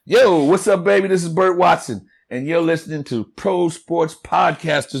Yo, what's up, baby? This is Bert Watson, and you're listening to Pro Sports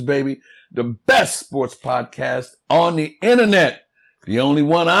Podcasters, baby. The best sports podcast on the internet. The only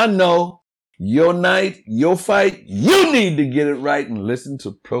one I know. Your night, your fight. You need to get it right and listen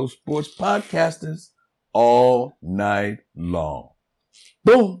to Pro Sports Podcasters all night long.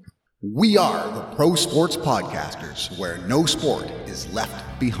 Boom. We are the Pro Sports Podcasters, where no sport is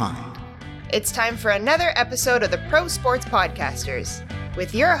left behind. It's time for another episode of the Pro Sports Podcasters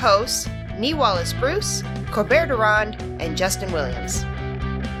with your hosts, Nee Wallace Bruce, Corbert Durand, and Justin Williams.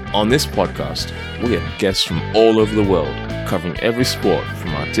 On this podcast, we have guests from all over the world, covering every sport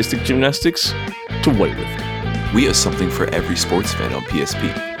from artistic gymnastics to weightlifting. We have something for every sports fan on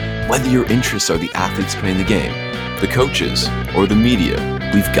PSP. Whether your interests are the athletes playing the game, the coaches, or the media,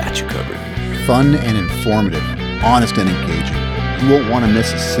 we've got you covered. Fun and informative, honest and engaging. You won't want to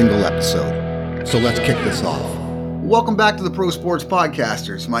miss a single episode. So let's kick this off. Welcome back to the Pro Sports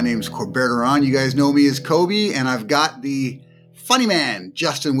Podcasters. My name's Corbert Durand. You guys know me as Kobe, and I've got the funny man,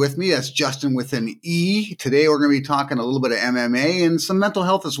 Justin, with me. That's Justin with an E. Today we're going to be talking a little bit of MMA and some mental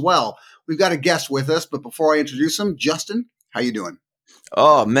health as well. We've got a guest with us, but before I introduce him, Justin, how you doing?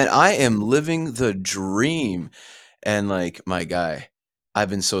 Oh, man, I am living the dream. And my guy, I've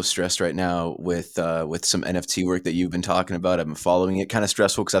been so stressed right now with some NFT work that you've been talking about. I've been following it. Kind of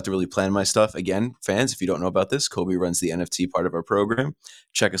stressful because I have to really plan my stuff. Again, fans, if you don't know about this, Kobe runs the NFT part of our program.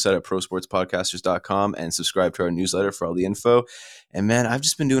 Check us out at prosportspodcasters.com and subscribe to our newsletter for all the info. And man, I've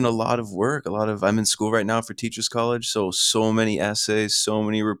just been doing a lot of work. I'm in school right now for Teachers College. So many essays, so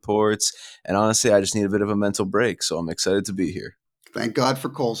many reports. And honestly, I just need a bit of a mental break. So I'm excited to be here. Thank God for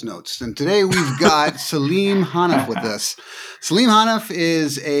Cole's Notes. And today we've got Salim Hanif with us. Salim Hanif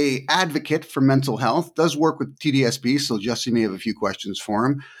is an advocate for mental health, does work with TDSB, so Justin may have a few questions for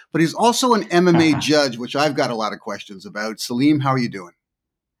him. But he's also an MMA judge, which I've got a lot of questions about. Salim, how are you doing?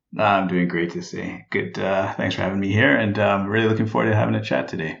 I'm doing great to see. Good. Thanks for having me here, and really looking forward to having a chat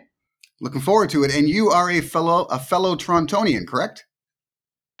today. Looking forward to it. And you are a fellow Torontonian, correct?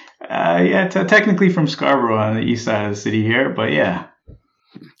 Technically from Scarborough on the east side of the city here, but yeah.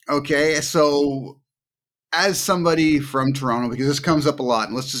 Okay, so as somebody from Toronto, because this comes up a lot,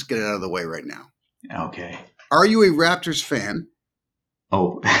 and let's just get it out of the way right now. Okay. Are you a Raptors fan?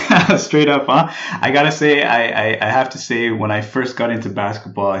 Oh, straight up, huh? I gotta say, I have to say, when I first got into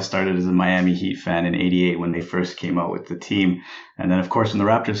basketball, I started as a Miami Heat fan in '88 when they first came out with the team. And then, of course, when the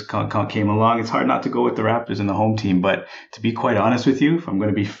Raptors came along, it's hard not to go with the Raptors and the home team. But to be quite honest with you, if I'm going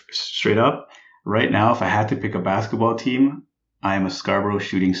to be straight up, right now, if I had to pick a basketball team, I am a Scarborough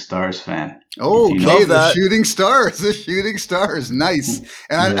Shooting Stars fan. Oh, okay, the Shooting Stars, nice.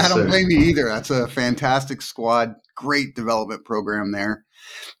 And I don't blame you either. That's a fantastic squad, great development program there.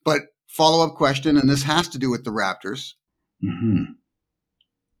 But follow-up question, and this has to do with the Raptors. Mm-hmm.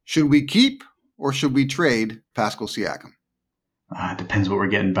 Should we keep or should we trade Pascal Siakam? It depends what we're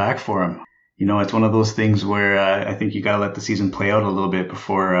getting back for him. You know, it's one of those things where I think you got to let the season play out a little bit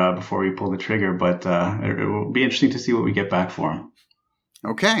before we pull the trigger. But it will be interesting to see what we get back for him.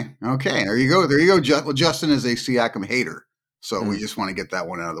 Okay. There you go. Well, Justin is a Siakam hater, so we just want to get that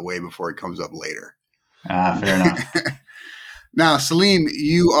one out of the way before it comes up later. Fair enough. Now, Salim,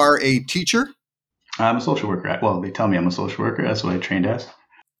 you are a teacher? I'm a social worker. Well, they tell me I'm a social worker. That's what I trained as.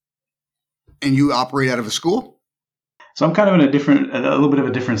 And you operate out of a school? So I'm kind of in a little bit of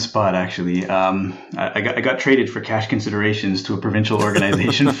a different spot, actually. I got traded for cash considerations to a provincial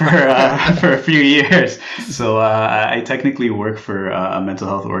organization for a few years. So I technically work for a mental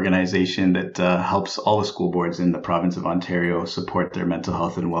health organization that helps all the school boards in the province of Ontario support their mental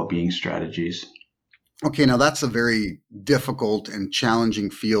health and well-being strategies. Okay, now that's a very difficult and challenging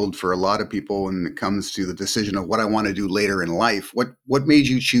field for a lot of people when it comes to the decision of what I want to do later in life. What made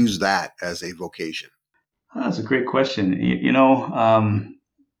you choose that as a vocation? That's a great question. I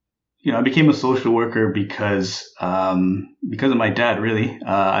became a social worker because of my dad, really.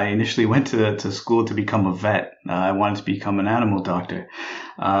 I initially went to school to become a vet. I wanted to become an animal doctor.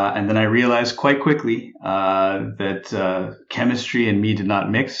 And then I realized quite quickly that chemistry and me did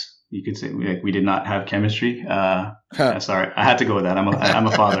not mix. You could say we did not have chemistry. Sorry, I had to go with that. I'm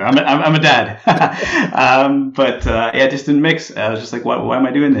a father. I'm a dad. It just didn't mix. I was just like, why am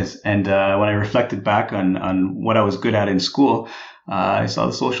I doing this? And when I reflected back on what I was good at in school, I saw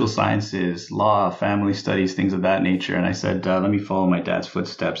the social sciences, law, family studies, things of that nature. And I said, let me follow my dad's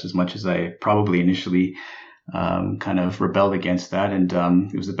footsteps, as much as I probably initially kind of rebelled against that. And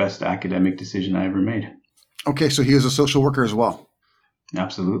it was the best academic decision I ever made. Okay, so he was a social worker as well.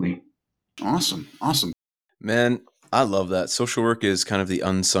 Absolutely. Awesome. Man, I love that. Social work is kind of the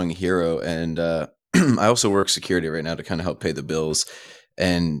unsung hero. And I also work security right now to kind of help pay the bills.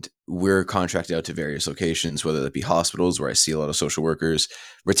 And we're contracted out to various locations, whether that be hospitals where I see a lot of social workers,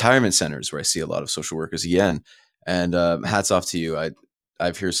 retirement centers where I see a lot of social workers again. And hats off to you.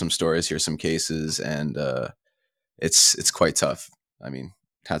 I've heard some stories, hear some cases, and it's quite tough. I mean,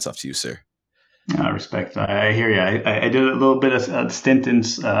 hats off to you, sir. I respect. I hear you. I did a little bit of a stint in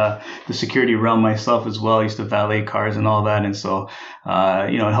the security realm myself as well. I used to valet cars and all that. And so,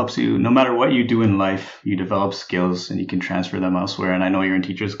 it helps you, no matter what you do in life, you develop skills and you can transfer them elsewhere. And I know you're in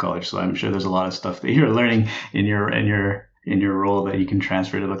teachers college, so I'm sure there's a lot of stuff that you're learning in your role that you can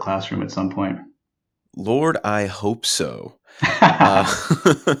transfer to the classroom at some point. Lord, I hope so.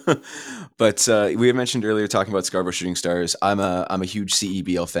 But we had mentioned earlier talking about Scarborough Shooting Stars. I'm a huge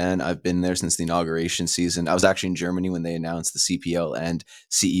CEBL fan. I've been there since the inauguration season. I was actually in Germany when they announced the CPL and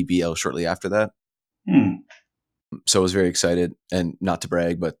CEBL shortly after that. So I was very excited, and not to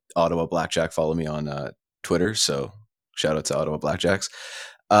brag, but Ottawa Blackjack follow me on Twitter. So shout out to Ottawa Blackjacks.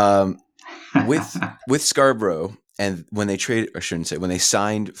 With Scarborough, and when they when they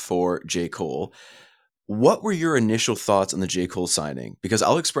signed for J. Cole, what were your initial thoughts on the J. Cole signing? Because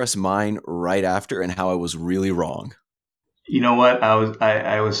I'll express mine right after and how I was really wrong. You know what?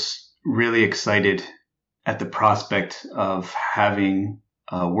 I was really excited at the prospect of having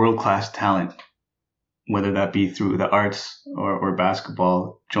world-class talent, whether that be through the arts or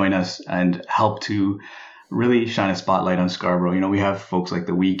basketball, join us and help to really shine a spotlight on Scarborough. We have folks like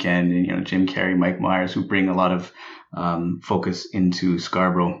The Weeknd and, Jim Carrey, Mike Myers, who bring a lot of focus into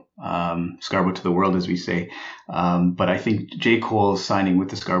Scarborough to the world, as we say. But I think J. Cole signing with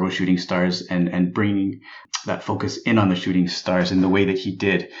the Scarborough Shooting Stars and bringing that focus in on the Shooting Stars in the way that he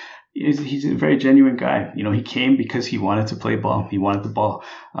did, he's a very genuine guy. He came because he wanted to play ball. He wanted the ball.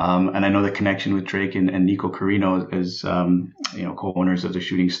 And I know the connection with Drake and Nico Carino as, co-owners of the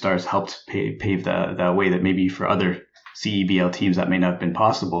Shooting Stars helped pave the way that maybe for other CEBL teams that may not have been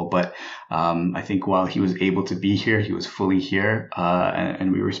possible. But I think while he was able to be here, he was fully here,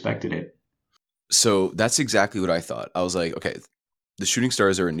 and we respected it. So that's exactly what I thought. I was like, okay, the Shooting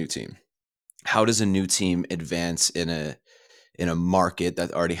Stars are a new team. How does a new team advance in a market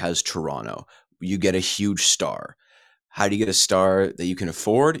that already has Toronto? You get a huge star. How do you get a star that you can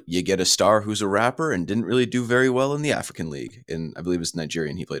afford? You get a star who's a rapper and didn't really do very well in the African League. And I believe it's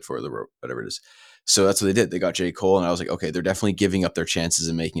Nigerian he played for, whatever it is. So that's what they did. They got J. Cole, and I was like, okay, they're definitely giving up their chances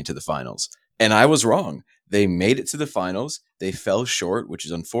and making it to the finals. And I was wrong. They made it to the finals. They fell short, which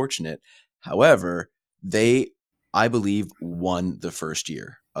is unfortunate. However, they, I believe, won the first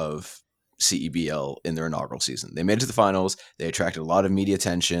year of CEBL in their inaugural season. They made it to the finals. They attracted a lot of media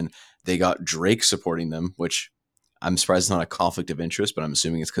attention. They got Drake supporting them, which I'm surprised it's not a conflict of interest, but I'm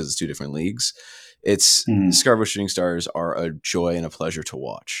assuming it's because it's two different leagues. Scarborough Shooting Stars are a joy and a pleasure to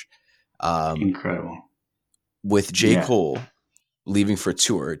watch. Incredible. With J. Cole leaving for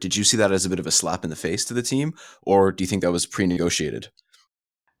tour, did you see that as a bit of a slap in the face to the team, or do you think that was pre-negotiated?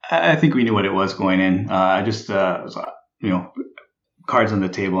 I think we knew what it was going in. I just, cards on the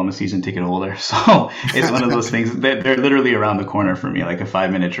table. I'm a season ticket holder. So it's one of those things that they're literally around the corner for me, like a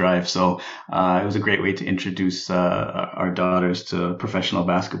 5-minute drive. So it was a great way to introduce our daughters to professional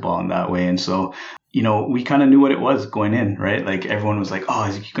basketball in that way. And so, we kind of knew what it was going in, right? Like everyone was like, oh,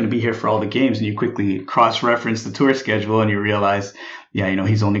 is he going to be here for all the games? And you quickly cross-reference the tour schedule and you realize,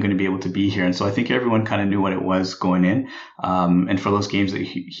 he's only going to be able to be here. And so I think everyone kind of knew what it was going in. And for those games that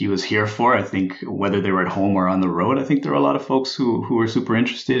he was here for, I think whether they were at home or on the road, I think there were a lot of folks who were super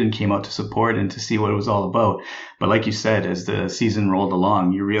interested and came out to support and to see what it was all about. But like you said, as the season rolled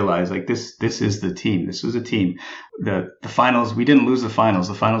along, you realize like this is the team. This was a team. The finals, we didn't lose the finals.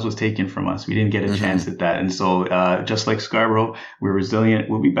 The finals was taken from us. We didn't get a chance at that. And so just like Scarborough, we're resilient.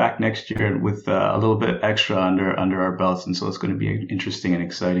 We'll be back next year with a little bit extra under our belts. And so it's going to be interesting and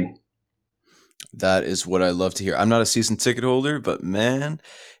exciting. That is what I love to hear. I'm not a season ticket holder, but man,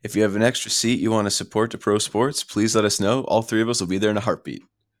 if you have an extra seat you want to support to Pro Sports, please let us know. All three of us will be there in a heartbeat.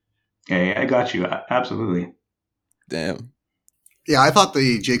 Hey, I got you. Absolutely. Damn. Yeah, I thought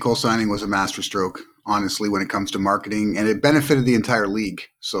the J. Cole signing was a masterstroke, honestly, when it comes to marketing, and it benefited the entire league.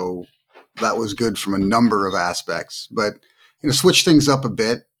 So that was good from a number of aspects. But switch things up a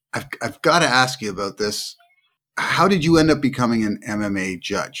bit. I've got to ask you about this. How did you end up becoming an MMA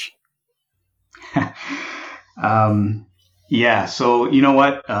judge? So you know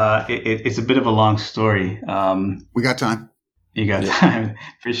what? It's a bit of a long story. We got time. You got time.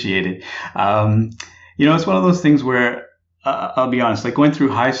 Appreciate it. It's one of those things where I'll be honest, like going through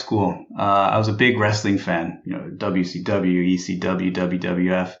high school, I was a big wrestling fan, WCW, ECW,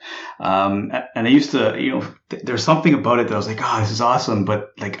 WWF. And I used to, there's something about it that I was like, oh, this is awesome. But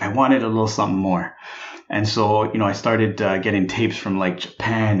like, I wanted a little something more. And so, I started getting tapes from like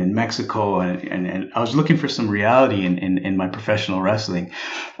Japan and Mexico, and I was looking for some reality in my professional wrestling,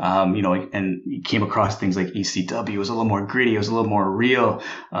 and you came across things like ECW. It was a little more gritty. It was a little more real.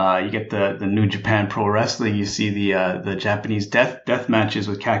 You get the New Japan Pro Wrestling. You see the Japanese death matches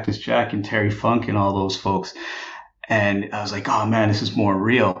with Cactus Jack and Terry Funk and all those folks. And I was like, oh man, this is more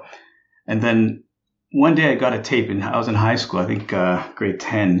real. And then one day I got a tape, and I was in high school, I think grade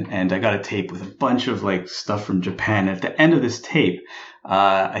 10, and I got a tape with a bunch of like stuff from Japan. At the end of this tape,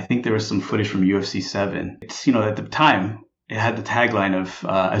 I think there was some footage from UFC 7. It's, at the time, it had the tagline of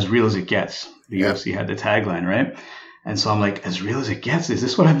as real as it gets. The UFC had the tagline, right? And so I'm like, as real as it gets? Is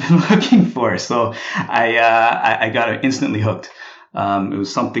this what I've been looking for? So I got instantly hooked. It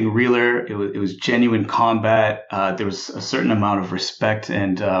was something realer. It was genuine combat. There was a certain amount of respect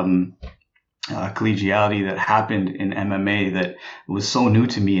and collegiality that happened in MMA that was so new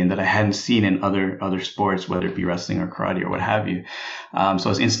to me and that I hadn't seen in other sports, whether it be wrestling or karate or what have you. So I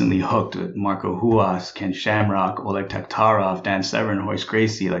was instantly hooked with Marco Huas, Ken Shamrock, Oleg Taktarov, Dan Severn, Royce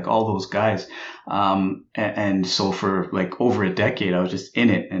Gracie, like all those guys. And so for like over a decade, I was just in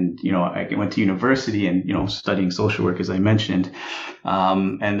it. And, I went to university and, studying social work, as I mentioned.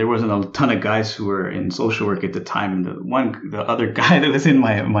 And there wasn't a ton of guys who were in social work at the time. And the other guy that was in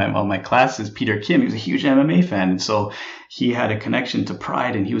my classes, Peter Kim, he was a huge MMA fan. And so he had a connection to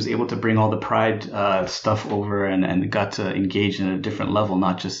Pride, and he was able to bring all the Pride stuff over and got to engage in a different level,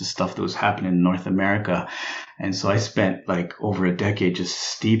 not just the stuff that was happening in North America. And so I spent like over a decade just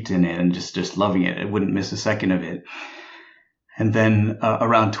steeped in it and just loving it. I wouldn't miss a second of it. And then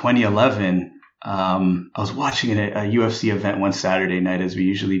around 2011, I was watching a UFC event one Saturday night, as we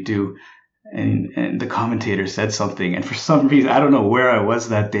usually do. And the commentator said something. And for some reason, I don't know where I was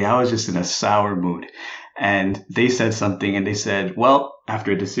that day. I was just in a sour mood. And they said something, and they said, well,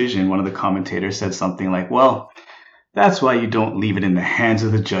 after a decision, one of the commentators said something like, well, that's why you don't leave it in the hands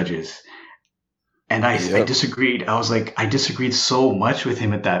of the judges. And I disagreed. I was like, I disagreed so much with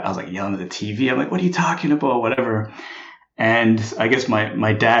him at that. I was like yelling at the TV. I'm like, what are you talking about? Whatever. And I guess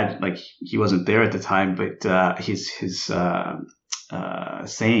my dad, like, he wasn't there at the time, but his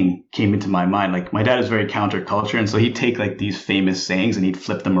saying came into my mind. Like, my dad is very counterculture, and so he'd take like these famous sayings and he'd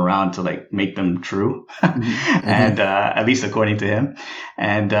flip them around to like make them true, and at least according to him.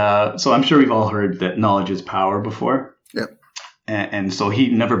 And so I'm sure we've all heard that knowledge is power before. Yep. And so he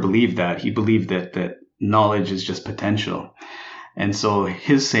never believed that. He believed that knowledge is just potential. And so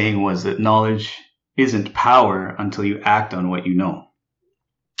his saying was that knowledge isn't power until you act on what you know.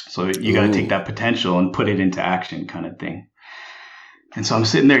 So you got to take that potential and put it into action, kind of thing. And so I'm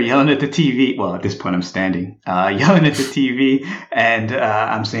sitting there yelling at the TV. Well, at this point I'm standing, yelling at the TV, and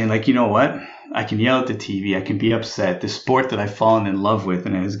I'm saying, like, you know what? I can yell at the TV. I can be upset. This sport that I've fallen in love with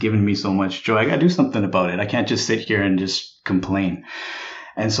and it has given me so much joy, I got to do something about it. I can't just sit here and just complain.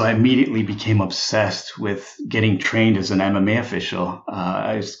 And so I immediately became obsessed with getting trained as an MMA official.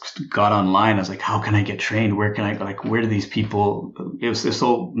 I just got online. I was like, how can I get trained? Where can I, like, where do these people, it's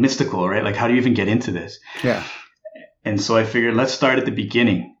so mystical, right? Like, how do you even get into this? Yeah. And so I figured, let's start at the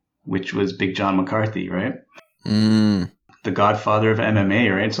beginning, which was Big John McCarthy, right? The godfather of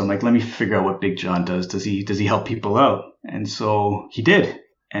MMA, right? So I'm like, let me figure out what Big John does. Does he help people out? And so he did.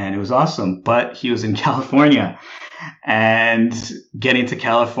 And it was awesome. But he was in California. And getting to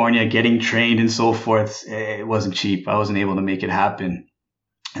California, getting trained and so forth, it wasn't cheap. I wasn't able to make it happen.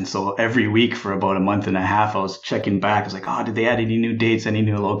 And so every week for about a month and a half, I was checking back. I was like, oh, did they add any new dates, any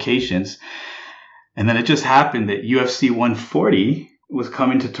new locations? And then it just happened that UFC 140 was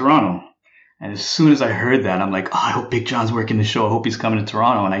coming to Toronto. And as soon as I heard that, I'm like, oh, I hope Big John's working the show. I hope he's coming to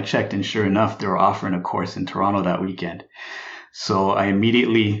Toronto. And I checked, and sure enough, they were offering a course in Toronto that weekend. So I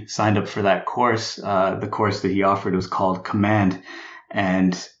immediately signed up for that course. The course that he offered was called Command.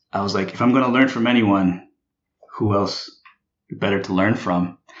 And I was like, if I'm going to learn from anyone, who else better to learn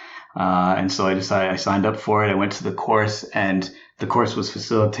from? And so I decided, I signed up for it. I went to the course, and the course was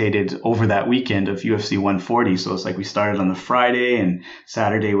facilitated over that weekend of UFC 140. So it's like we started on the Friday, and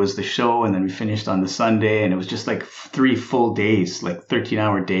Saturday was the show, and then we finished on the Sunday. And it was just like 3 full days, like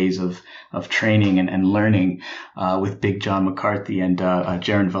 13-hour days of training and learning with Big John McCarthy and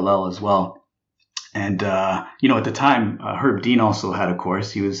Jaron Vallel as well. And, at the time, Herb Dean also had a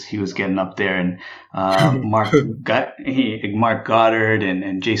course. He was getting up there, and Mark Goddard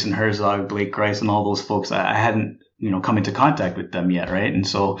and Jason Herzog, Blake Grice, and all those folks, I hadn't, come into contact with them yet, right? And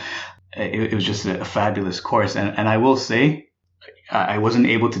so it was just a fabulous course. And I will say, I wasn't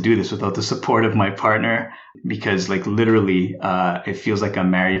able to do this without the support of my partner, because like literally it feels like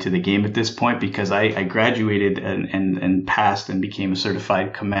I'm married to the game at this point, because I graduated and passed and became a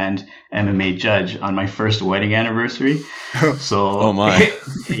certified Command MMA judge on my first wedding anniversary. So Oh my.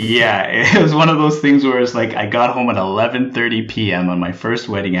 yeah, it was one of those things where it's like I got home at 11:30 p.m. on my first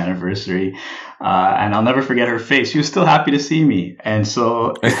wedding anniversary. And I'll never forget her face. She was still happy to see me. And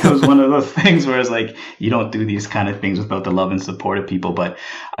so it was one of those things where it's like, you don't do these kind of things without the love and support of people. But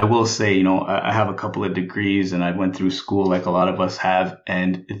I will say, you know, I have a couple of degrees and I went through school like a lot of us have.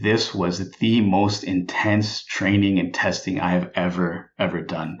 And this was the most intense training and testing I have ever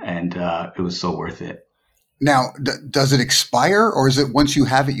done. And it was so worth it. Now, does it expire, or is it once you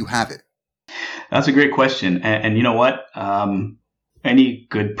have it, you have it? That's a great question. And you know what? Any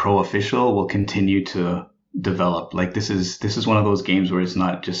good pro official will continue to develop. Like this is one of those games where it's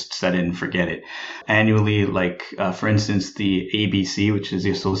not just set it and forget it. Annually, like for instance, the ABC, which is the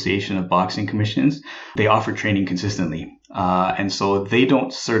Association of Boxing Commissions, they offer training consistently. And so they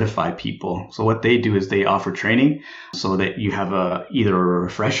don't certify people. So what they do is they offer training so that you have either a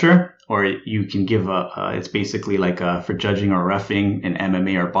refresher, or you can give it's basically like for judging or reffing in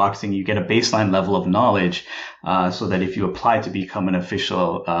MMA or boxing, you get a baseline level of knowledge so that if you apply to become an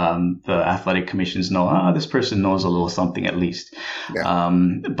official, the athletic commissions know, this person knows a little something at least. Yeah.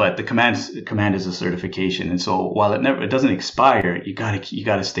 But the command is a certification. And so while it doesn't expire, you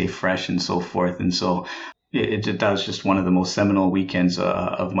gotta stay fresh and so forth. And so that was just one of the most seminal weekends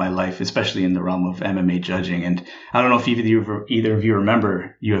of my life, especially in the realm of MMA judging. And I don't know if either of you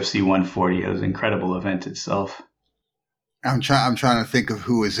remember UFC 140. It was an incredible event itself. I'm trying to think of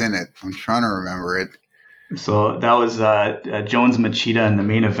who was in it. I'm trying to remember it. So that was Jones Machida in the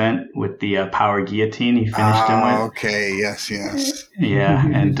main event with the power guillotine he finished him with. Okay, yes. Yeah,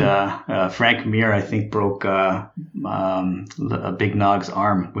 and Frank Mir, I think, broke Big Nog's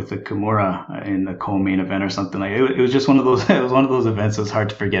arm with the Kimura in the co-main event or something like it. It was just one of those. It was one of those events that's hard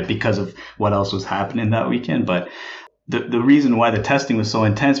to forget because of what else was happening that weekend. But the reason why the testing was so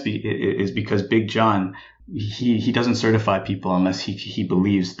intense is because Big John, he doesn't certify people unless he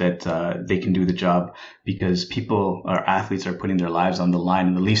believes that they can do the job, because people or athletes are putting their lives on the line,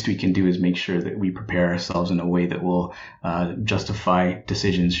 and the least we can do is make sure that we prepare ourselves in a way that will justify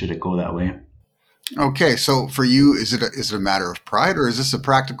decisions should it go that way. Okay, so for you, is it a matter of pride, or is this a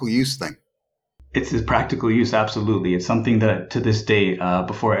practical use thing? It's a practical use, absolutely. It's something that to this day,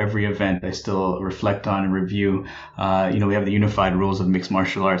 before every event, I still reflect on and review. We have the unified rules of mixed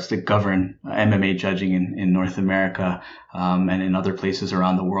martial arts that govern MMA judging in North America and in other places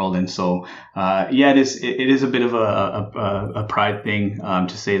around the world. And so, it is a bit of a pride thing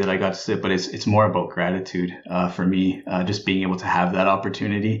to say that I got to sit, but it's more about gratitude for me, just being able to have that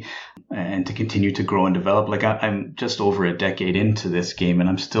opportunity and to continue to grow and develop. Like I'm just over a decade into this game, and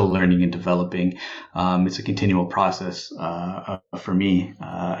I'm still learning and developing. It's a continual process for me.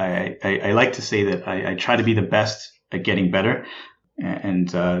 I like to say that I try to be the best at getting better, and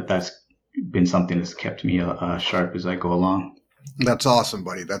that's been something that's kept me sharp as I go along. That's awesome,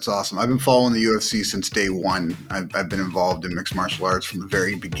 buddy. That's awesome. I've been following the UFC since day one. I've been involved in mixed martial arts from the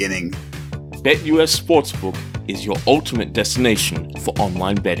very beginning. BetUS Sportsbook is your ultimate destination for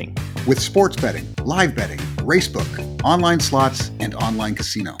online betting. With sports betting, live betting, racebook, online slots, and online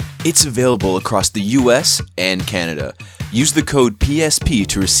casino. It's available across the US and Canada. Use the code PSP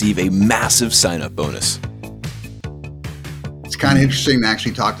to receive a massive sign-up bonus. It's kind of interesting to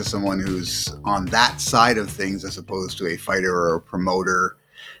actually talk to someone who's on that side of things as opposed to a fighter or a promoter.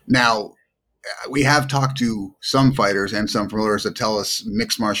 Now, we have talked to some fighters and some promoters that tell us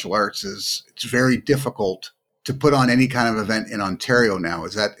mixed martial arts it's very difficult to put on any kind of event in Ontario now.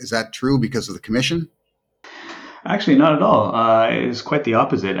 Is that true because of the commission? Actually, not at all. It's quite the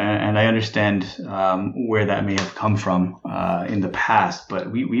opposite, and I understand where that may have come from in the past.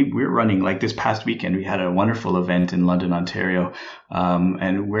 But we're running, like this past weekend, we had a wonderful event in London, Ontario,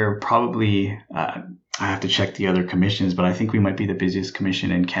 and we're probably I have to check the other commissions, but I think we might be the busiest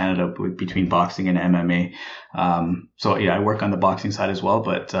commission in Canada between boxing and MMA. So yeah, I work on the boxing side as well,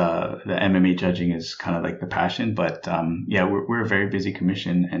 but the MMA judging is kind of like the passion. But we're a very busy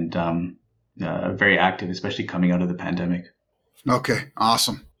commission and very active, especially coming out of the pandemic. Okay,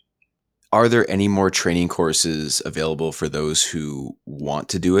 awesome. Are there any more training courses available for those who want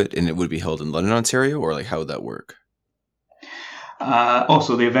to do it, and it would be held in London, Ontario, or like how would that work?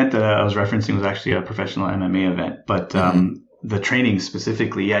 So the event that I was referencing was actually a professional MMA event, but the training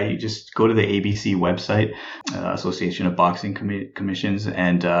specifically, you just go to the ABC website, Association of Boxing Commissions,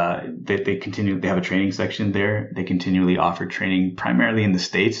 and they have a training section there. They continually offer training primarily in the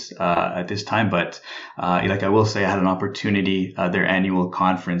States at this time, but like I will say, I had an opportunity. Their annual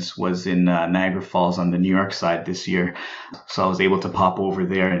conference was in Niagara Falls on the New York side this year, so I was able to pop over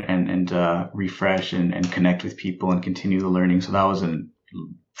there and refresh and connect with people and continue the learning. So that was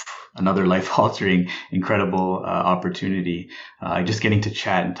another life-altering, incredible opportunity. Just getting to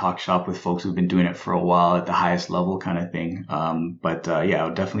chat and talk shop with folks who've been doing it for a while at the highest level kind of thing. But I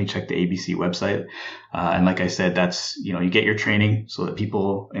would definitely check the ABC website. And like I said, that's, you get your training so that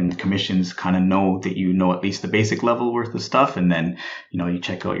people in the commissions kind of know that you know at least the basic level worth of stuff. And then, you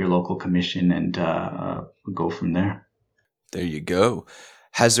check out your local commission and go from there. There you go.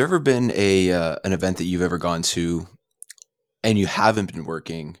 Has there ever been an event that you've ever gone to and you haven't been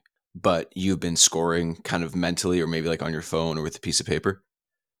working, but you've been scoring kind of mentally or maybe like on your phone or with a piece of paper?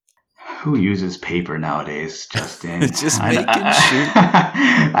 Who uses paper nowadays, Justin? Just making sure.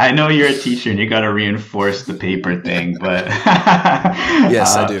 I know you're a teacher and you got to reinforce the paper thing, but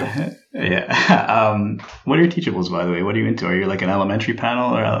yes, I do. Yeah. What are your teachables, by the way? What are you into? Are you like an elementary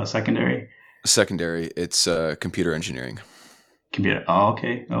panel or a secondary? Secondary. It's computer engineering. Computer. Oh,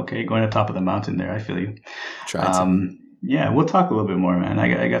 okay. Going to the top of the mountain there. I feel you. Trying to. Yeah, we'll talk a little bit more, man.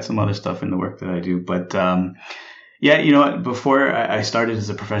 I got some other stuff in the work that I do, but before I started as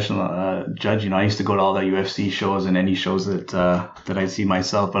a professional judge, I used to go to all the UFC shows and any shows that I see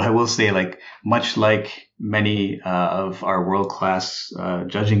myself. But I will say, like, much like many of our world-class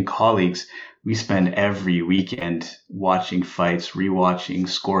judging colleagues, we spend every weekend watching fights, rewatching,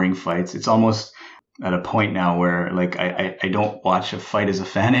 scoring fights. It's almost at a point now where, like, I don't watch a fight as a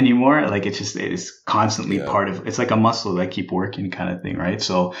fan anymore. Like, it's constantly part of, it's like a muscle that I keep working kind of thing, right?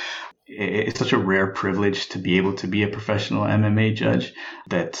 So it's such a rare privilege to be able to be a professional MMA judge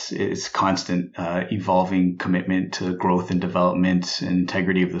that it's constant evolving commitment to growth and development and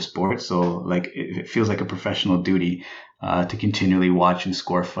integrity of the sport. So, like, it feels like a professional duty to continually watch and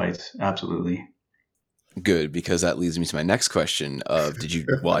score fights. Absolutely. Good, because that leads me to my next question of, did you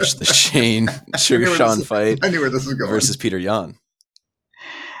watch the Shane Sugar Sean fight I knew where this was going. versus Peter Yan?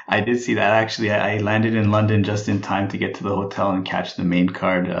 I did see that. Actually, I landed in London just in time to get to the hotel and catch the main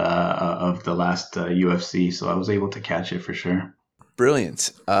card of the last UFC, so I was able to catch it for sure.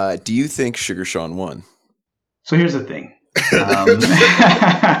 Brilliant. Do you think Sugar Sean won? So here's the thing.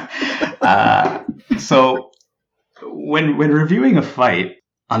 So when reviewing a fight,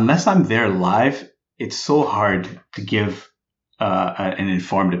 unless I'm there live, it's so hard to give an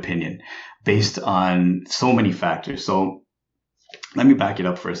informed opinion based on so many factors. So let me back it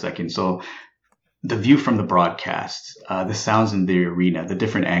up for a second. So the view from the broadcast, the sounds in the arena, the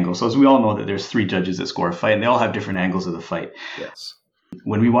different angles. So as we all know that there's 3 judges that score a fight and they all have different angles of the fight. Yes.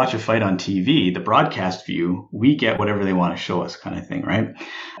 When we watch a fight on TV, the broadcast view, we get whatever they want to show us kind of thing, right?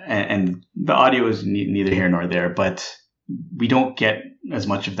 And the audio is neither here nor there, but we don't get as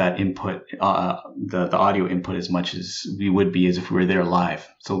much of that input, the audio input, as much as we would be as if we were there live.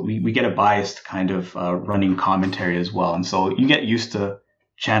 So we get a biased kind of running commentary as well. And so you get used to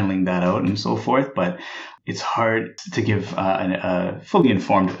channeling that out and so forth, but it's hard to give a fully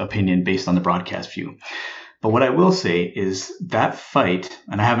informed opinion based on the broadcast view. But what I will say is that fight,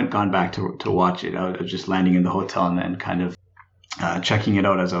 and I haven't gone back to watch it. I was just landing in the hotel and then kind of checking it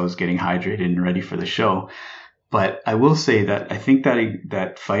out as I was getting hydrated and ready for the show. But I will say that I think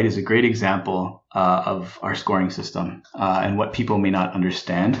that fight is a great example of our scoring system and what people may not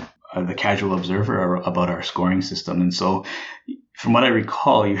understand, the casual observer, about our scoring system. And so from what I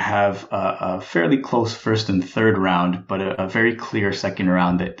recall, you have a fairly close first and third round, but a very clear second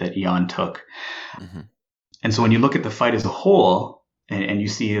round that Yan took. Mm-hmm. And so when you look at the fight as a whole, and you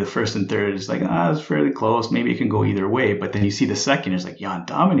see the first and third, it's like, it's fairly close. Maybe it can go either way. But then you see the second, it's like Yan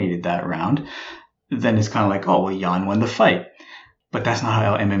dominated that round. Then it's kind of like, oh, well, Yan won the fight. But that's not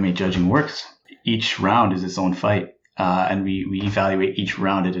how MMA judging works. Each round is its own fight. And we evaluate each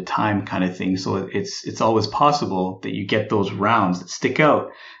round at a time kind of thing. So it's always possible that you get those rounds that stick out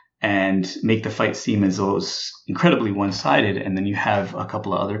and make the fight seem as though it's incredibly one-sided. And then you have a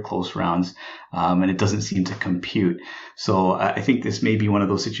couple of other close rounds and it doesn't seem to compute. So I think this may be one of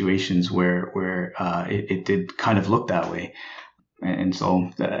those situations where it did kind of look that way. And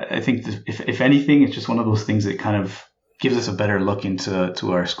so I think if anything, it's just one of those things that kind of gives us a better look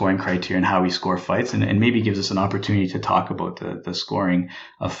into our scoring criteria and how we score fights, and maybe gives us an opportunity to talk about the scoring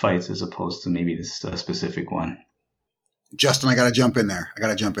of fights as opposed to maybe this specific one. Justin, I got to jump in there.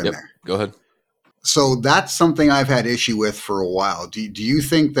 there. Go ahead. So that's something I've had issue with for a while. Do you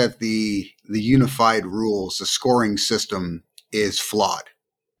think that the unified rules, the scoring system, is flawed?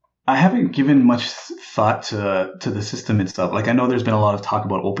 I haven't given much thought to the system itself. Like, I know there's been a lot of talk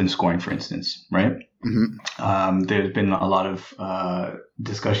about open scoring, for instance, right? Mm-hmm. There's been a lot of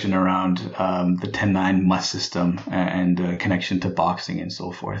discussion around the 10-9 must system and connection to boxing and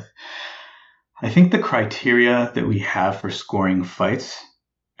so forth. I think the criteria that we have for scoring fights,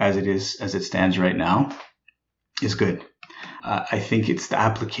 as it stands right now, is good. I think it's the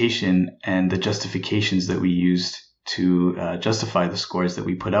application and the justifications that we used to justify the scores that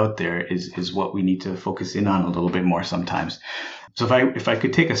we put out there is what we need to focus in on a little bit more sometimes. So if I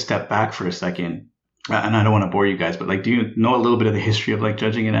could take a step back for a second, and I don't want to bore you guys, but like, do you know a little bit of the history of like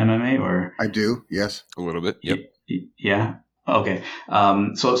judging in MMA? Or I do, yes. A little bit. Yep. Yeah. Okay.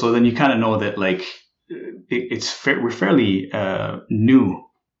 So then you kind of know that like we're fairly new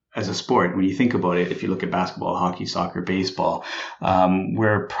as a sport. When you think about it, if you look at basketball, hockey, soccer, baseball,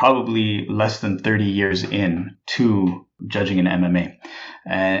 we're probably less than 30 years in to judging in MMA.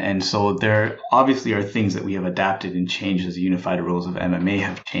 And so there obviously are things that we have adapted and changed as the unified rules of MMA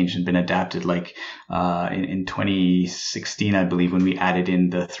have changed and been adapted. Like in 2016, I believe, when we added in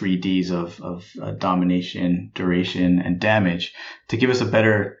the 3 Ds of domination, duration, and damage to give us a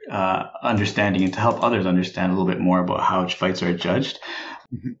better understanding and to help others understand a little bit more about how fights are judged.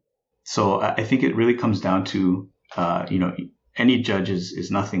 Mm-hmm. So I think it really comes down to, any judge is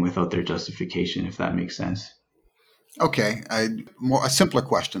nothing without their justification, if that makes sense. Okay. A simpler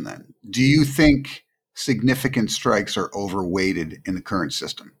question then. Do you think significant strikes are overweighted in the current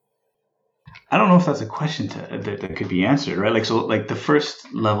system? I don't know if that's a question that could be answered, right? Like, so like the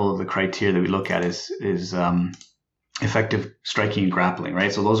first level of the criteria that we look at is effective striking and grappling,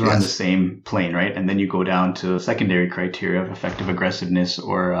 right? So those are on the same plane, right? And then you go down to secondary criteria of effective aggressiveness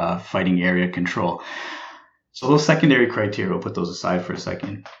or fighting area control. So those secondary criteria, we'll put those aside for a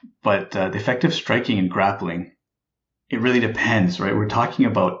second. But the effective striking and grappling, it really depends, right? We're talking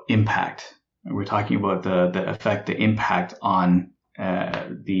about impact. We're talking about the impact on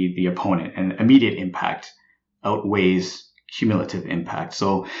the opponent, and immediate impact outweighs cumulative impact.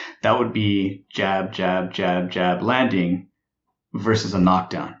 So that would be jab, jab, jab, jab landing versus a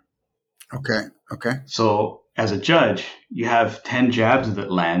knockdown. Okay. So as a judge, you have 10 jabs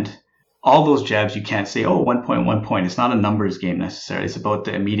that land. All those jabs, you can't say, 1 point, 1 point. It's not a numbers game necessarily. It's about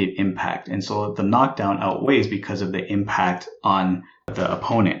the immediate impact. And so the knockdown outweighs because of the impact on the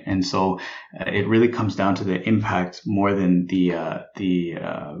opponent. And so it really comes down to the impact more than the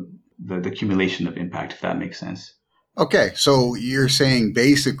accumulation of impact, if that makes sense. Okay, so you're saying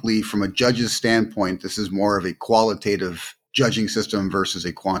basically from a judge's standpoint, this is more of a qualitative judging system versus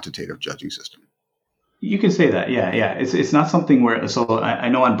a quantitative judging system. You could say that, yeah. It's not something where, so I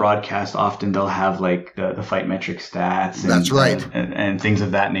know on broadcast often they'll have like the fight metric stats. That's right. And things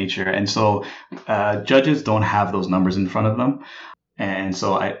of that nature. And so judges don't have those numbers in front of them. And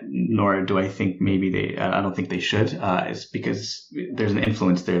so nor do I think maybe I don't think they should. It's because there's an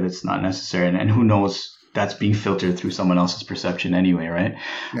influence there that's not necessary. And who knows, that's being filtered through someone else's perception anyway, right?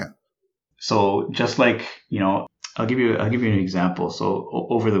 Yeah. So just like, I'll give you an example. So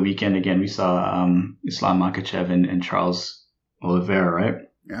over the weekend, again, we saw Islam Makhachev and Charles Oliveira, right?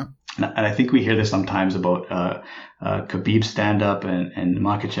 Yeah. And I think we hear this sometimes about Khabib stand-up and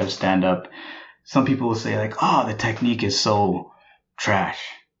Makhachev stand-up. Some people will say like, the technique is so trash,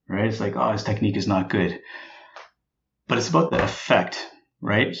 right? It's like, his technique is not good. But it's about the effect,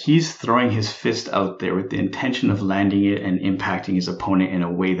 right? He's throwing his fist out there with the intention of landing it and impacting his opponent in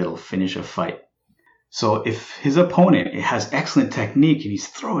a way that'll finish a fight. So if his opponent has excellent technique and he's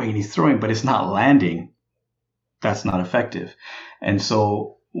throwing, but it's not landing, that's not effective. And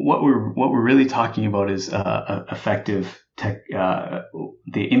so what we're really talking about is effective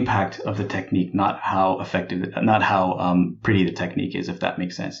the impact of the technique, not how effective, not how pretty the technique is, if that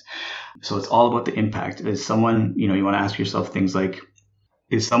makes sense. So it's all about the impact. Is someone, you want to ask yourself things like,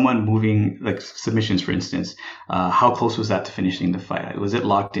 is someone moving, like submissions, for instance, how close was that to finishing the fight? Was it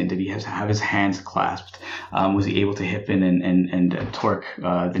locked in? Did he have his hands clasped? Was he able to hip in and torque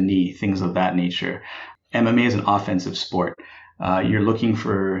the knee? Things of that nature. MMA is an offensive sport. You're looking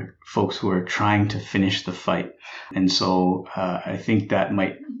for folks who are trying to finish the fight. And so I think that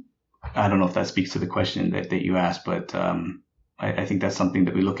I don't know if that speaks to the question that you asked, but I think that's something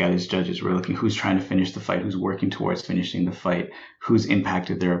that we look at as judges. We're looking who's trying to finish the fight, who's working towards finishing the fight, who's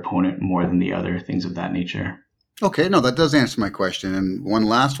impacted their opponent more than the other, things of that nature. Okay, no, that does answer my question. And one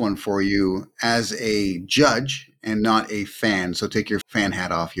last one for you. As a judge and not a fan, so take your fan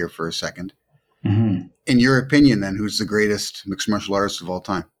hat off here for a second. Mm-hmm. In your opinion, then, who's the greatest mixed martial artist of all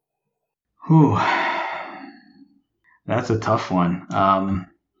time? That's a tough one.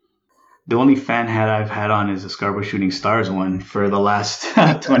 the only fan hat I've had on is the Scarborough Shooting Stars one for the last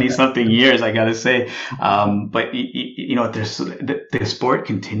 20 something years, I gotta say. But you know, the sport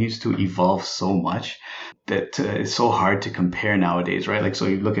continues to evolve so much that it's so hard to compare nowadays, right? Like, so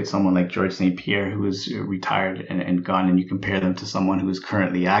you look at someone like George St. Pierre, who is retired and gone, and you compare them to someone who is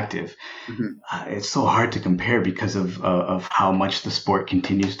currently active. It's so hard to compare because of how much the sport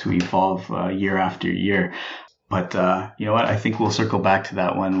continues to evolve year after year. But you know what? I think we'll circle back to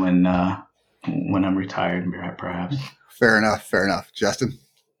that one when I'm retired, perhaps. Fair enough. Justin?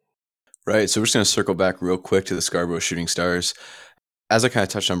 Right. So we're just going to circle back real quick to the Scarborough Shooting Stars. As I kind of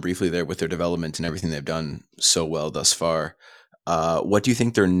touched on briefly there with their development and everything they've done so well thus far, what do you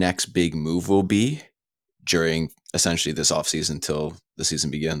think their next big move will be during essentially this offseason until the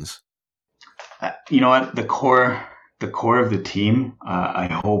season begins? You know what? The core of the team, I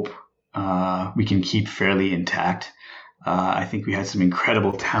hope we can keep fairly intact. I think we had some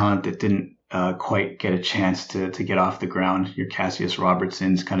incredible talent that didn't quite get a chance to get off the ground. Your Cassius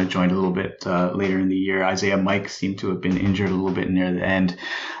Robertsons kind of joined a little bit later in the year. Isaiah Mike seemed to have been injured a little bit near the end.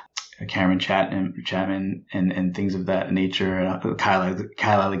 Cameron Chapman and things of that nature.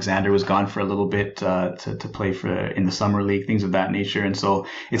 Kyle Alexander was gone for a little bit to play in the summer league, things of that nature. And so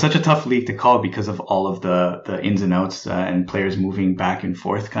it's such a tough league to call because of all of the ins and outs and players moving back and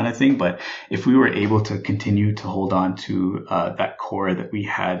forth kind of thing. But if we were able to continue to hold on to that core that we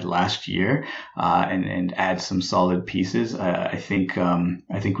had last year and add some solid pieces, I think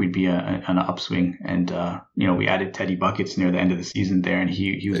we'd be an upswing. And we added Teddy Buckets near the end of the season there, and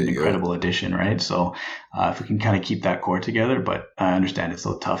he was an incredible addition, right? So if we can kind of keep that core together, but I understand it's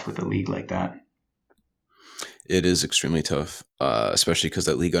so tough with a league like that. It is extremely tough, especially because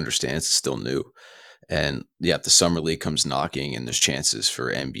that league understands it's still new. And yeah, if the summer league comes knocking and there's chances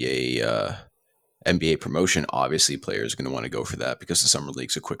for NBA promotion, obviously players are going to want to go for that because the summer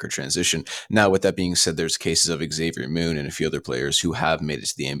league's a quicker transition. Now, with that being said, there's cases of Xavier Moon and a few other players who have made it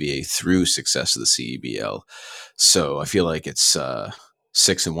to the NBA through success of the CEBL. So I feel like it's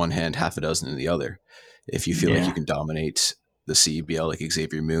 6 in one hand, half a dozen in the other. If you feel like you can dominate the CEBL like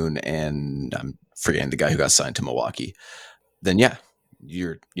Xavier Moon, and I'm forgetting the guy who got signed to Milwaukee, then yeah,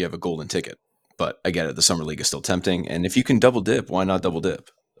 you have a golden ticket. But I get it, the summer league is still tempting, and if you can double dip, why not double dip?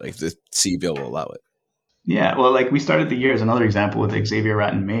 Like, the CEBL will allow it. Yeah, well, like, we started the year as another example with Xavier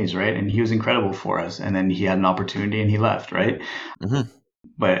Ratton-Mays, right? And he was incredible for us, and then he had an opportunity and he left, right? Mm-hmm.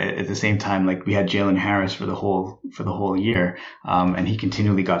 But at the same time, like, we had Jalen Harris for the whole year, and he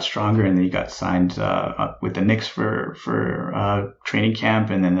continually got stronger. And then he got signed with the Knicks for training camp,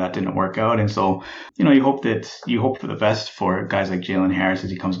 and then that didn't work out. And so, you hope for the best for guys like Jalen Harris as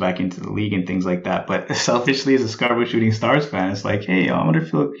he comes back into the league and things like that. But selfishly, as a Scarborough Shooting Stars fan, it's like, hey, I wonder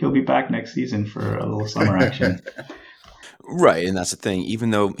if he'll be back next season for a little summer action. Right, and that's the thing. Even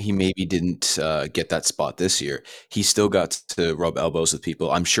though he maybe didn't get that spot this year, he still got to rub elbows with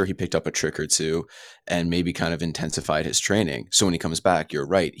people. I'm sure he picked up a trick or two and maybe kind of intensified his training. So when he comes back, you're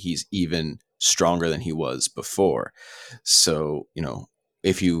right, he's even stronger than he was before. So,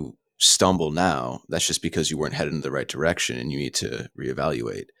 if you stumble now, that's just because you weren't headed in the right direction and you need to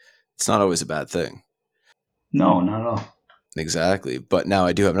reevaluate. It's not always a bad thing. No, not at all. Exactly. But now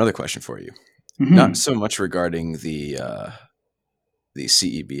I do have another question for you. Mm-hmm. Not so much regarding the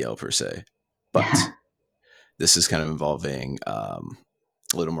CEBL per se, but this is kind of involving a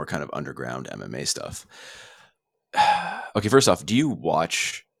little more kind of underground MMA stuff. Okay, first off, do you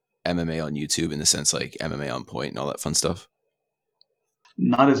watch MMA on YouTube in the sense like MMA On Point and all that fun stuff?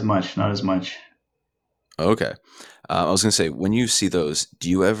 Not as much. Okay. I was going to say, when you see those,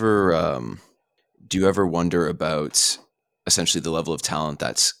 do you ever wonder about essentially the level of talent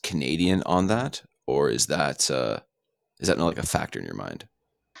that's Canadian on that, or is that not like a factor in your mind?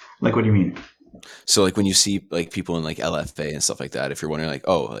 Like, what do you mean? So like when you see like people in like LFA and stuff like that, if you're wondering like,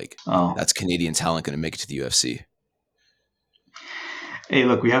 that's Canadian talent going to make it to the UFC. Hey,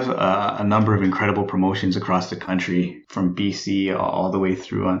 look, we have a number of incredible promotions across the country, from BC all the way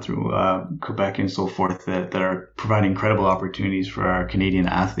through Quebec and so forth, that are providing incredible opportunities for our Canadian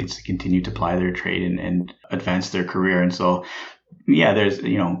athletes to continue to ply their trade and advance their career. And so, yeah, there's,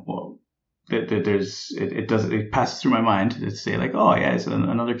 it passes through my mind to say like, oh yeah, it's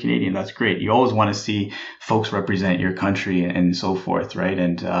another Canadian. That's great. You always want to see folks represent your country and so forth, right?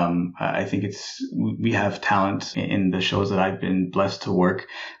 And I think we have talent in the shows that I've been blessed to work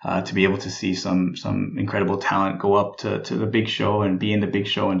to be able to see some incredible talent go up to the big show and be in the big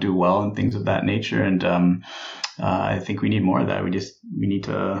show and do well and things of that nature. And I think we need more of that. We need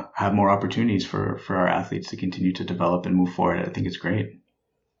to have more opportunities for our athletes to continue to develop and move forward. I think it's great.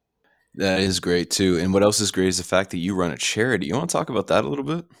 That is great too. And what else is great is the fact that you run a charity. You want to talk about that a little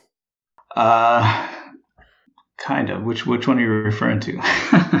bit? Kind of. Which one are you referring to?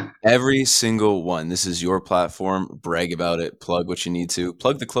 Every single one. This is your platform. Brag about it. Plug what you need to.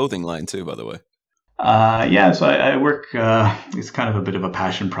 Plug the clothing line too, by the way. So I work. It's kind of a bit of a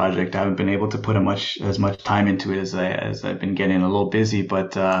passion project. I haven't been able to put as much time into it as I've been getting a little busy.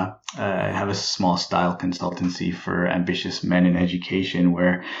 But I have a small style consultancy for ambitious men in education,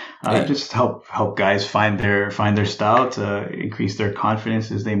 where I just help guys find their style to increase their confidence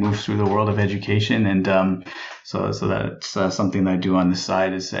as they move through the world of education. And so that's something that I do on the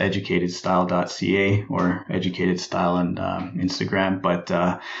side is educatedstyle.ca or educatedstyle on Instagram. But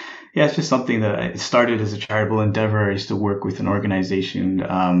yeah, it's just something that I started as a charitable endeavor. I used to work with an organization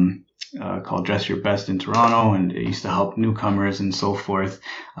called Dress Your Best in Toronto, and it used to help newcomers and so forth,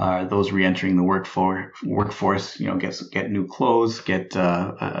 those re-entering the workforce, get new clothes, get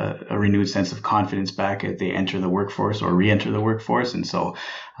a renewed sense of confidence back as they enter the workforce or re-enter the workforce. And so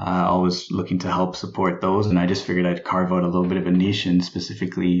always looking to help support those. And I just figured I'd carve out a little bit of a niche and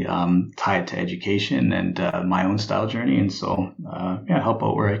specifically tie it to education and my own style journey. And so, help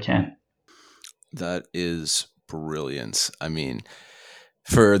out where I can. That is brilliant. I mean,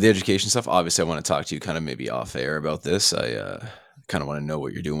 for the education stuff, obviously I want to talk to you kind of maybe off air about this. I kind of want to know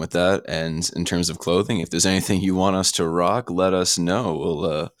what you're doing with that. And in terms of clothing, if there's anything you want us to rock, let us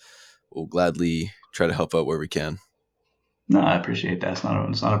know. We'll gladly try to help out where we can. No, I appreciate that. It's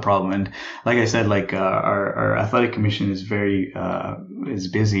not a problem. And like I said, our athletic commission is is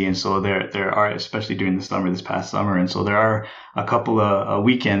busy, and so there are, especially during this past summer, and so there are a couple of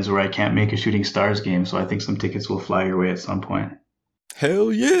weekends where I can't make a Shooting Stars game. So I think some tickets will fly your way at some point.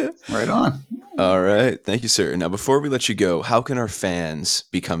 Hell yeah! Right on. All right, thank you, sir. Now, before we let you go, how can our fans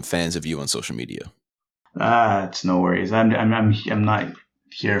become fans of you on social media? It's no worries. I'm not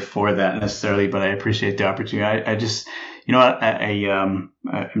here for that necessarily, but I appreciate the opportunity. I just, I'm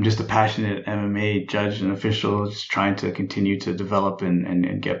just a passionate MMA judge and official, just trying to continue to develop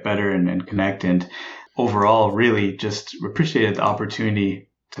and get better and connect. And overall, really just appreciated the opportunity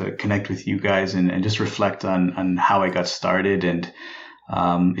to connect with you guys and just reflect on how I got started. And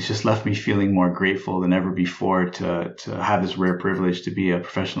it's just left me feeling more grateful than ever before to have this rare privilege to be a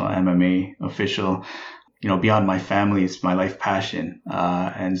professional MMA official. Beyond my family, it's my life passion.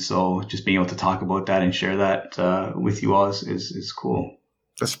 And so just being able to talk about that and share that with you all is cool.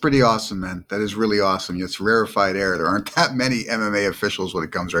 That's pretty awesome, man. That is really awesome. It's rarefied air. There aren't that many MMA officials when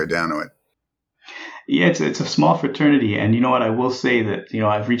it comes right down to it. Yeah, it's a small fraternity. And you know what? I will say that,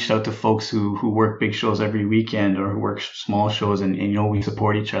 I've reached out to folks who work big shows every weekend or who work small shows and we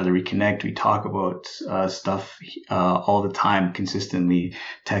support each other. We connect. We talk about stuff all the time, consistently,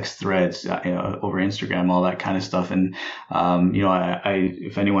 text threads over Instagram, all that kind of stuff. And,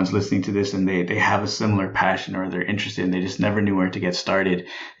 if anyone's listening to this and they have a similar passion or they're interested and they just never knew where to get started,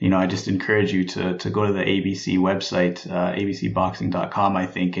 I just encourage you to go to the ABC website, abcboxing.com, I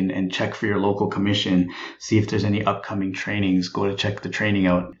think, and check for your local commission. See if there's any upcoming trainings. Go to check the training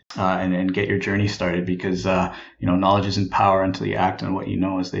out and get your journey started because, knowledge isn't power until you act on what you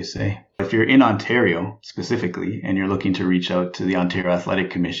know, as they say. If you're in Ontario specifically and you're looking to reach out to the Ontario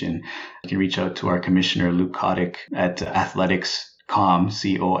Athletic Commission, you can reach out to our commissioner, Luke Kotick, at athletics.com,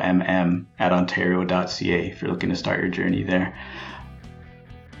 COMM, at ontario.ca if you're looking to start your journey there.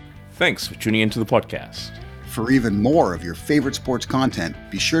 Thanks for tuning into the podcast. For even more of your favorite sports content,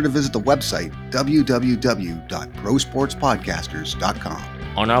 be sure to visit the website www.prosportspodcasters.com.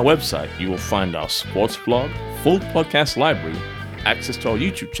 On our website, you will find our sports blog, full podcast library, access to our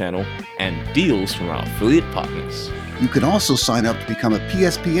YouTube channel, and deals from our affiliate partners. You can also sign up to become a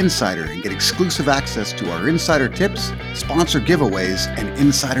PSP Insider and get exclusive access to our insider tips, sponsor giveaways, and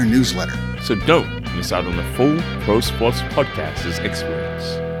insider newsletter. So don't miss out on the full Pro Sports Podcasters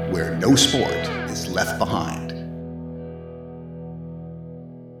experience, where no sport is left behind.